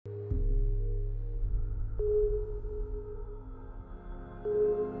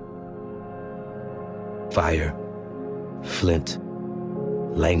Fire, flint,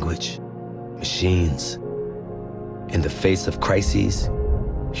 language, machines. In the face of crises,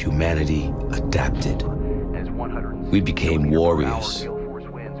 humanity adapted. We became warriors,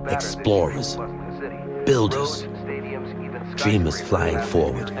 explorers, builders, dreamers flying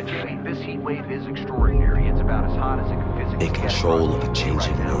forward, This heat wave is extraordinary. It's about as hot as it can physically in get control of a right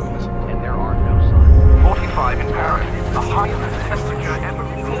changing now, world. and there are no signs. 45 in Paris, the highest temperature ever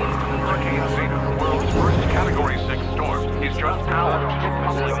recorded. Hurricane Zeta, the world's worst Category 6 storm, is just hours from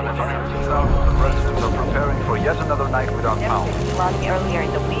public on the Thousands of residents are preparing for yet another night without power. Flooding earlier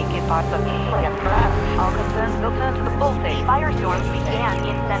in the week in parts of Italy and France. All concerns will turn to the Baltic. Firestorms began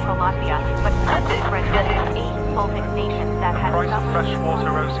in central Latvia, but different than 8 Baltic nations that had price of suffered. fresh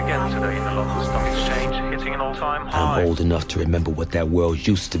water rose again today in the London Stock Exchange, hitting an all-time high. I'm old enough to remember what that world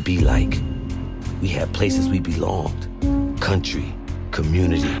used to be like. We had places we belonged, country,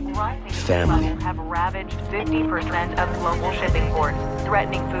 community, Rising sea family. levels have ravaged 50% of global shipping ports,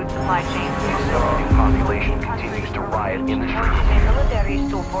 threatening food supply chains. The new population continues to riot in the streets. Militaries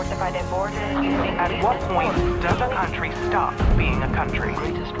to fortify their borders using At what point does a country stop being a country?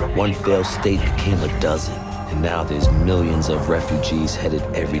 One failed state became a dozen, and now there's millions of refugees headed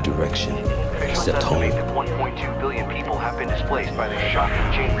every direction, except home. Estimated 1.2 billion people have been displaced by the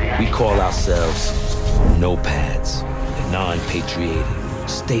shocking chain reaction. We call ourselves nopads, the non-patriotic,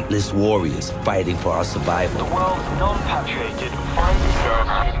 stateless warriors fighting for our survival. The world's non-patrioted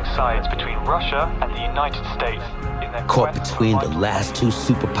fighting sides between Russia and the United States in their Caught quest for between the vital last two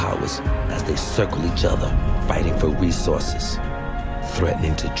superpowers as they circle each other, fighting for resources,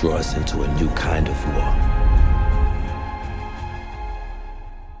 threatening to draw us into a new kind of war.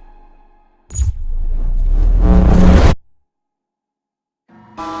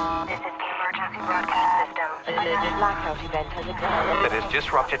 This is the emergency broadcast system. A blackout event has occurred. That has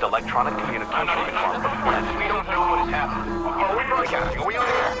disrupted electronic communication across the planet. We don't know what has happened. Are we broadcasting? Are we on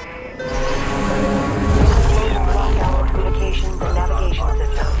air? Blackout communications and navigation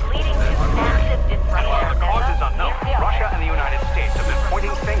systems, leading to massive disruption. The cause is unknown. Russia and the United States have been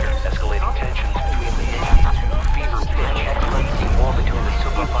pointing fingers, escalating tensions between the nations to fever pitch. The war between the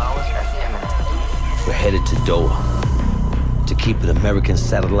superpowers is imminent. We're headed to Doha to keep an American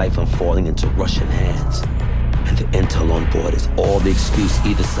satellite from falling into Russian hands. And the intel on board is all the excuse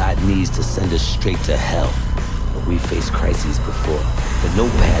either side needs to send us straight to hell. But we faced crises before. The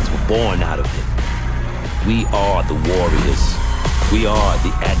nopads were born out of it. We are the warriors. We are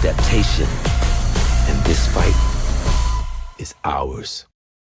the adaptation. And this fight is ours.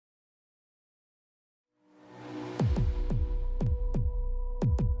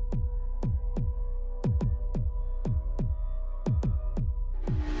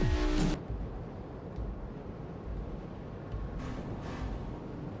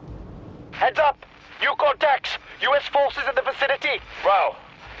 Heads up! New contacts! U.S. forces in the vicinity! Bro,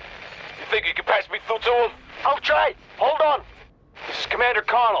 you think you can pass me through to him? I'll try! Hold on! This is Commander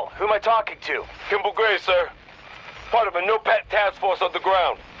Connell. Who am I talking to? Kimball Gray, sir. Part of a NOPAD task force on the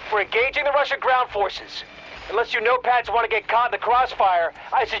ground. We're engaging the Russian ground forces. Unless you nopads want to get caught in the crossfire,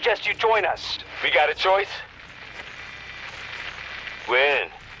 I suggest you join us. We got a choice? We're in.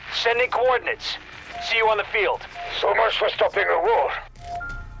 Sending coordinates. See you on the field. So much for stopping a war.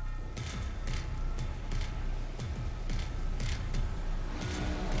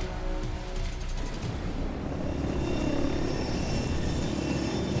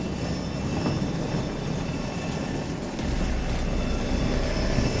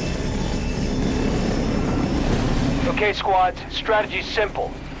 Okay, squads. Strategy's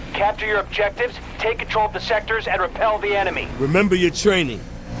simple. Capture your objectives, take control of the sectors, and repel the enemy. Remember your training.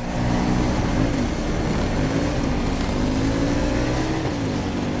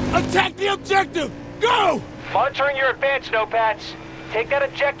 Attack the objective! Go! Monitoring your advance, nopads. Take that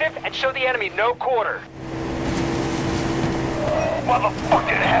objective and show the enemy no quarter.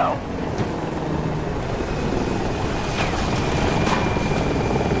 Motherfucking hell!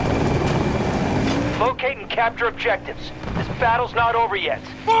 Locate and capture objectives. This battle's not over yet.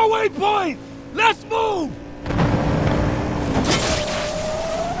 Four-way point! Let's move!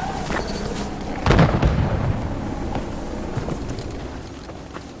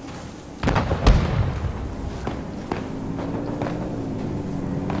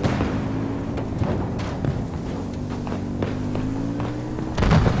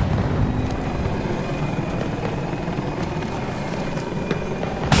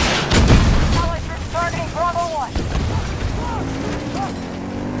 Targeting Bravo 1.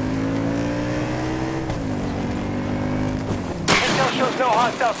 Intel shows no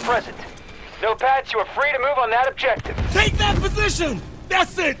hostiles present. Nopads, you are free to move on that objective. Take that position!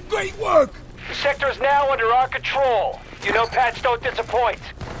 That's it! Great work! The sector is now under our control. You know Pats don't disappoint.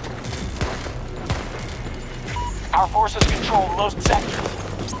 Our forces control most sectors.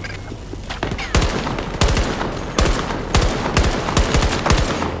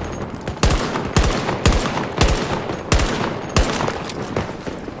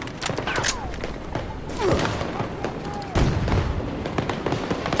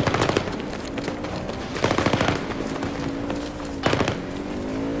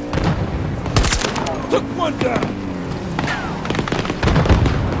 Took one down!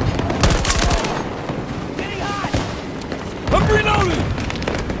 I'm reloading!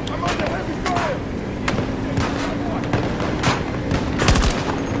 I'm under heavy fire!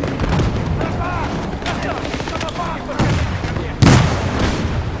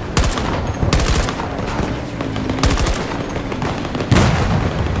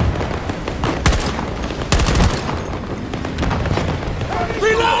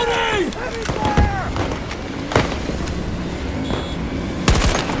 Reloading! Heavy fire!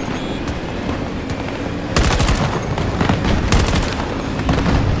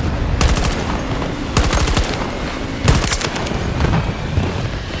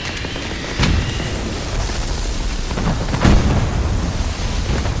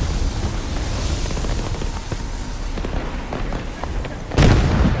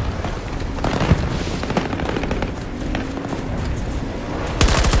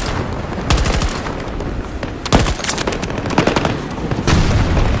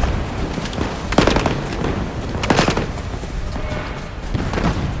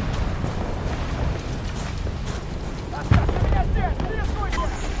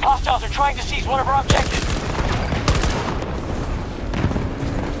 Hostiles are trying to seize one of our objectives.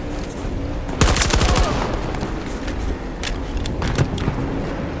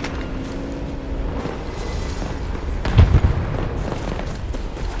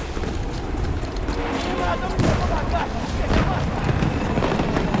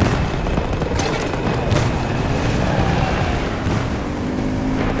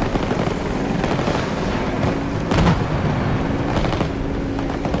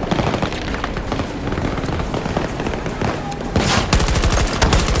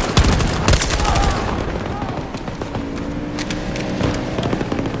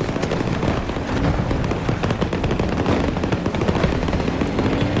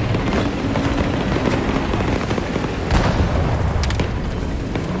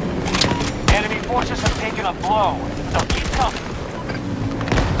 Forces have taken a blow, so keep coming.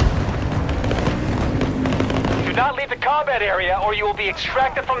 Do not leave the combat area or you will be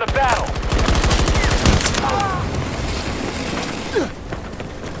extracted from the battle.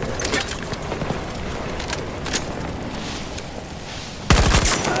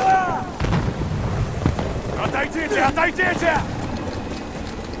 Отойдите! Отойдите!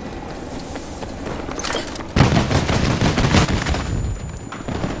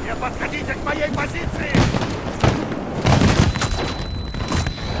 Подходите к моей позиции!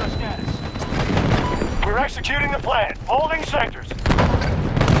 We're executing the plan, holding sectors.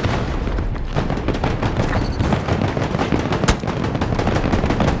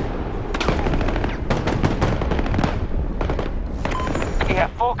 We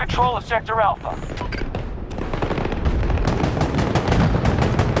have full control of Sector Alpha.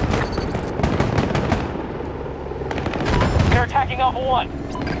 They're attacking Alpha 1.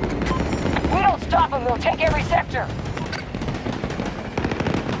 We don't stop them, they'll take every sector.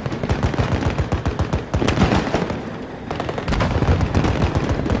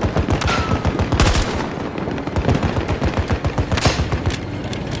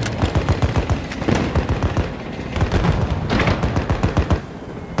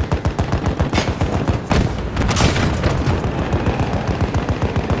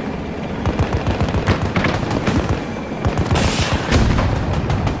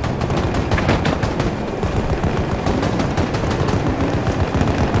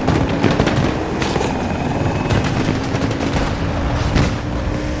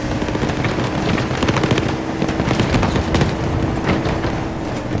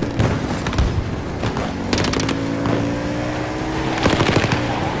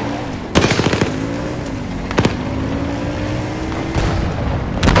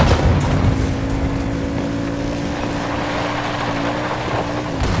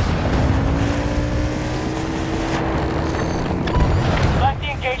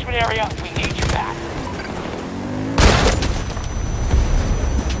 Area, we need you back.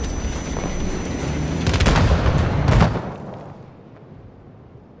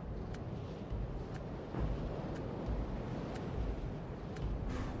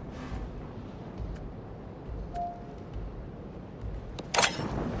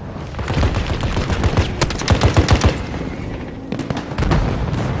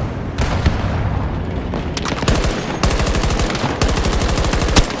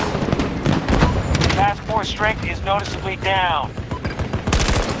 force strength is noticeably down.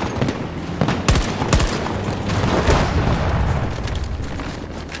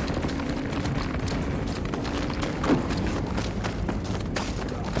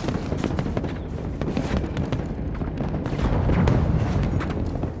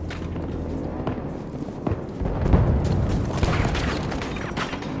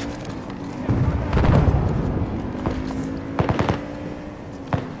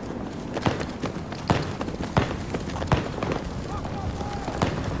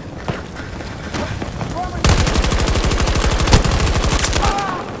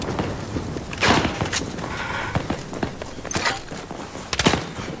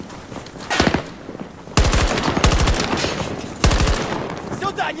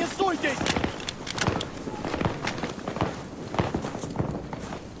 Сюда, не суйтесь!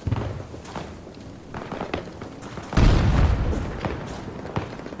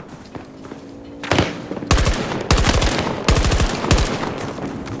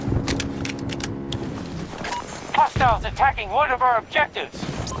 Hostiles attacking one of our objectives.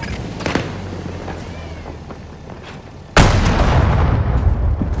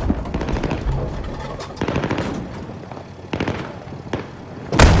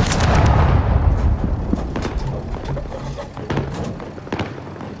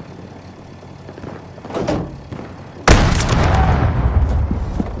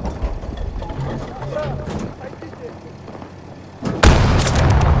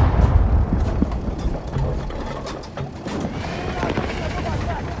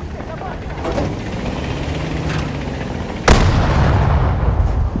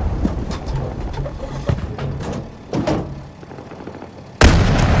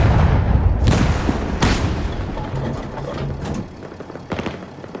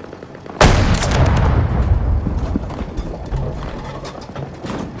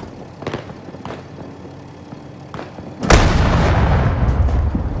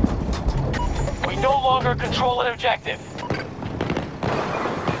 Control an objective.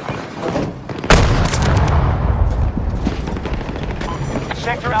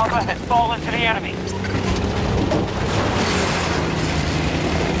 Sector Alpha has fallen to the enemy.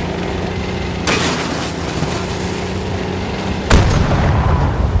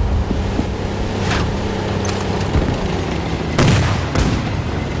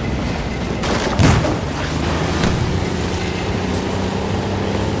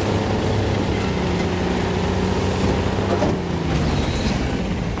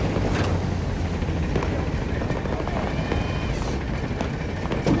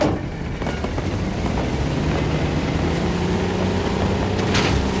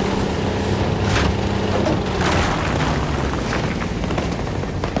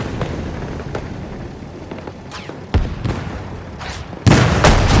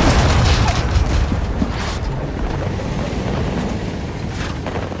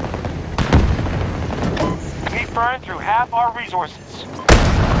 Burned through half our resources.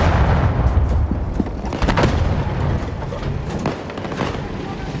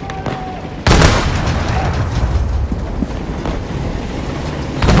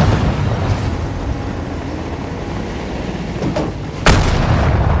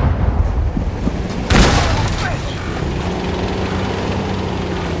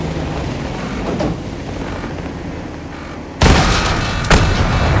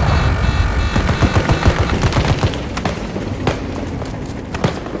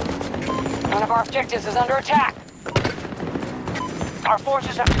 Our objectives is under attack. Our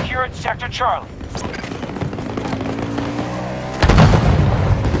forces have secured Sector Charlie.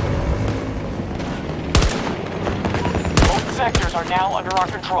 Both sectors are now under our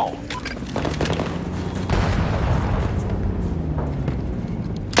control.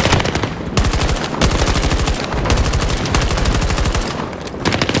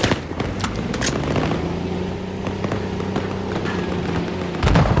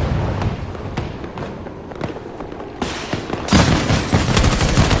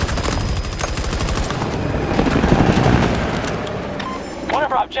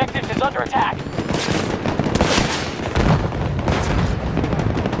 Objectives is under attack.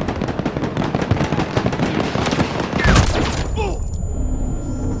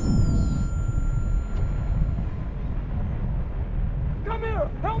 Come here!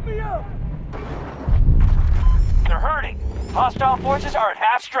 Help me out! They're hurting. Hostile forces are at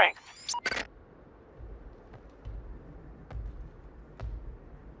half strength.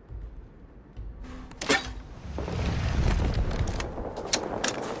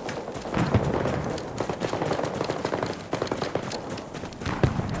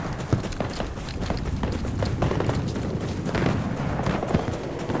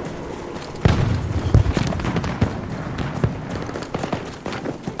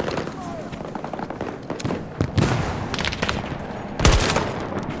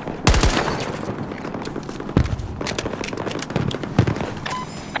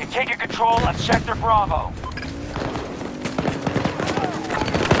 taking control of Sector Bravo.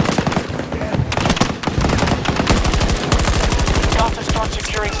 Got to start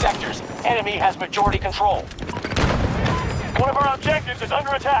securing sectors. Enemy has majority control. One of our objectives is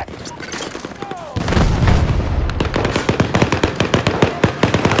under attack.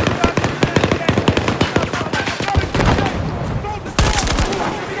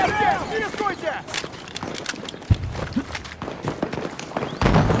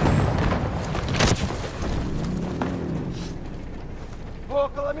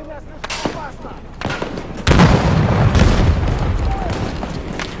 Около меня слишком опасно!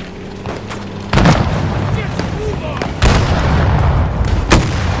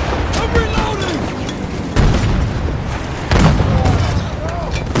 I'm reloading!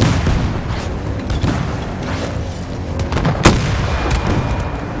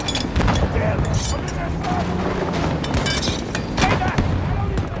 Damn it! Stay back!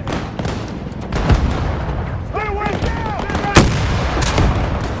 Stay away!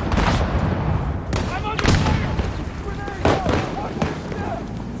 I'm under fire! Grenade! Watch your step!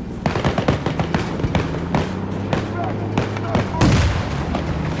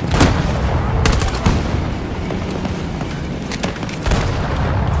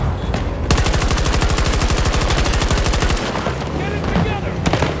 Get it together!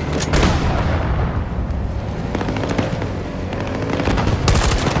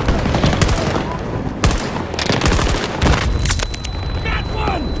 Got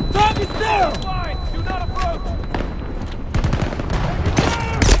one! Target's down! Fine! Do not approach! Somebody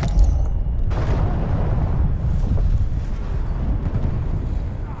help!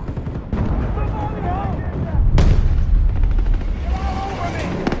 Get all over me!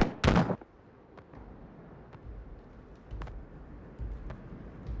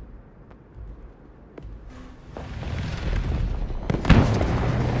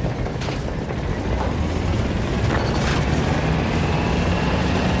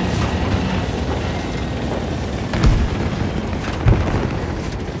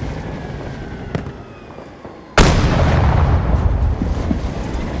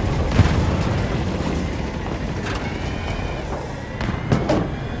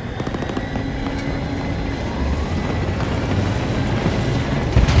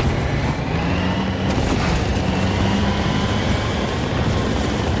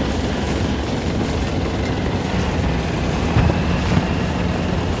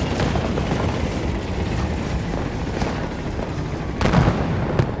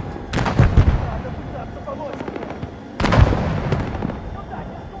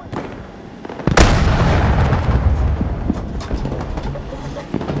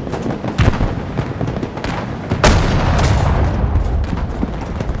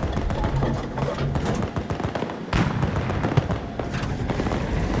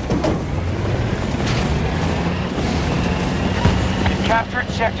 Captured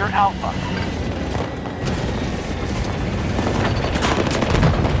Sector Alpha.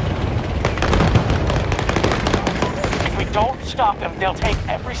 If we don't stop them, they'll take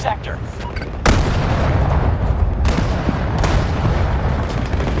every sector.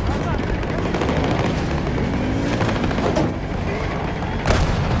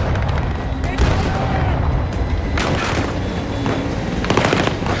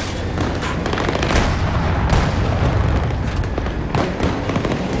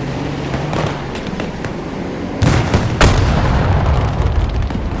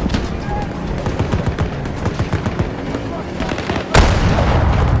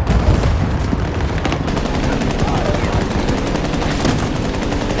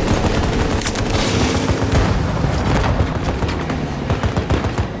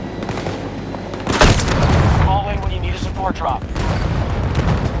 Drop.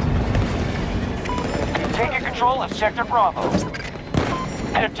 Taking control of Sector Bravo.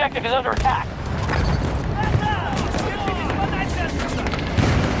 An objective is under attack.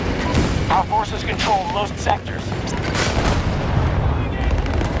 Our forces control most sectors.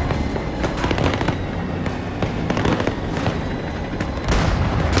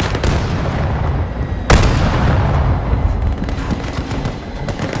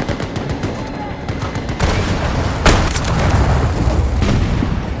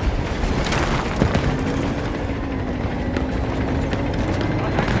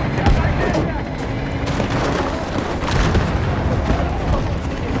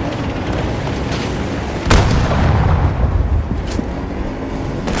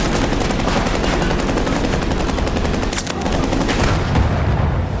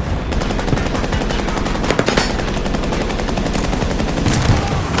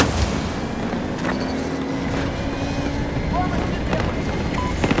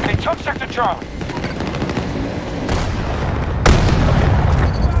 took Sector Charlie.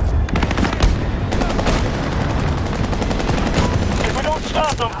 If we don't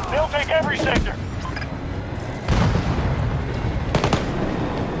stop them, they'll take every sector.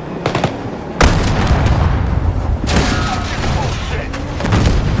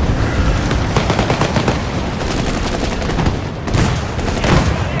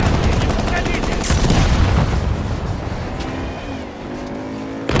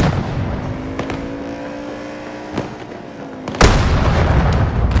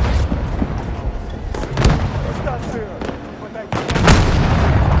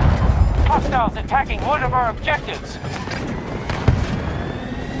 Hostiles attacking one of our objectives.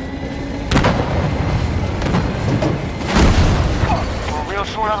 We're real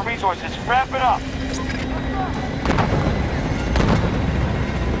short on resources. Wrap it up.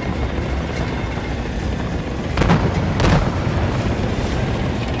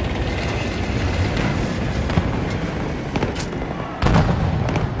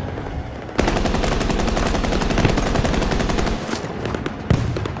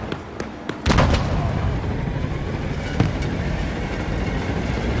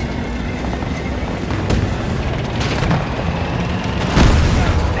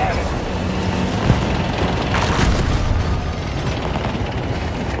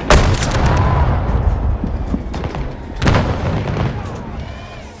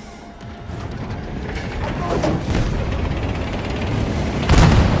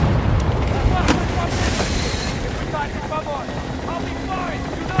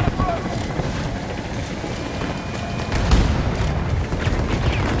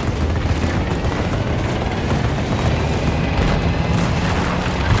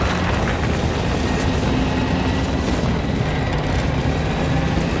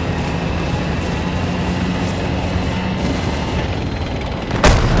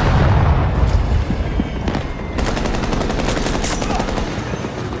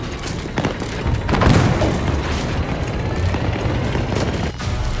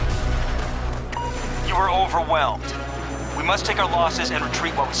 Overwhelmed. We must take our losses and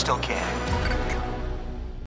retreat while we still can.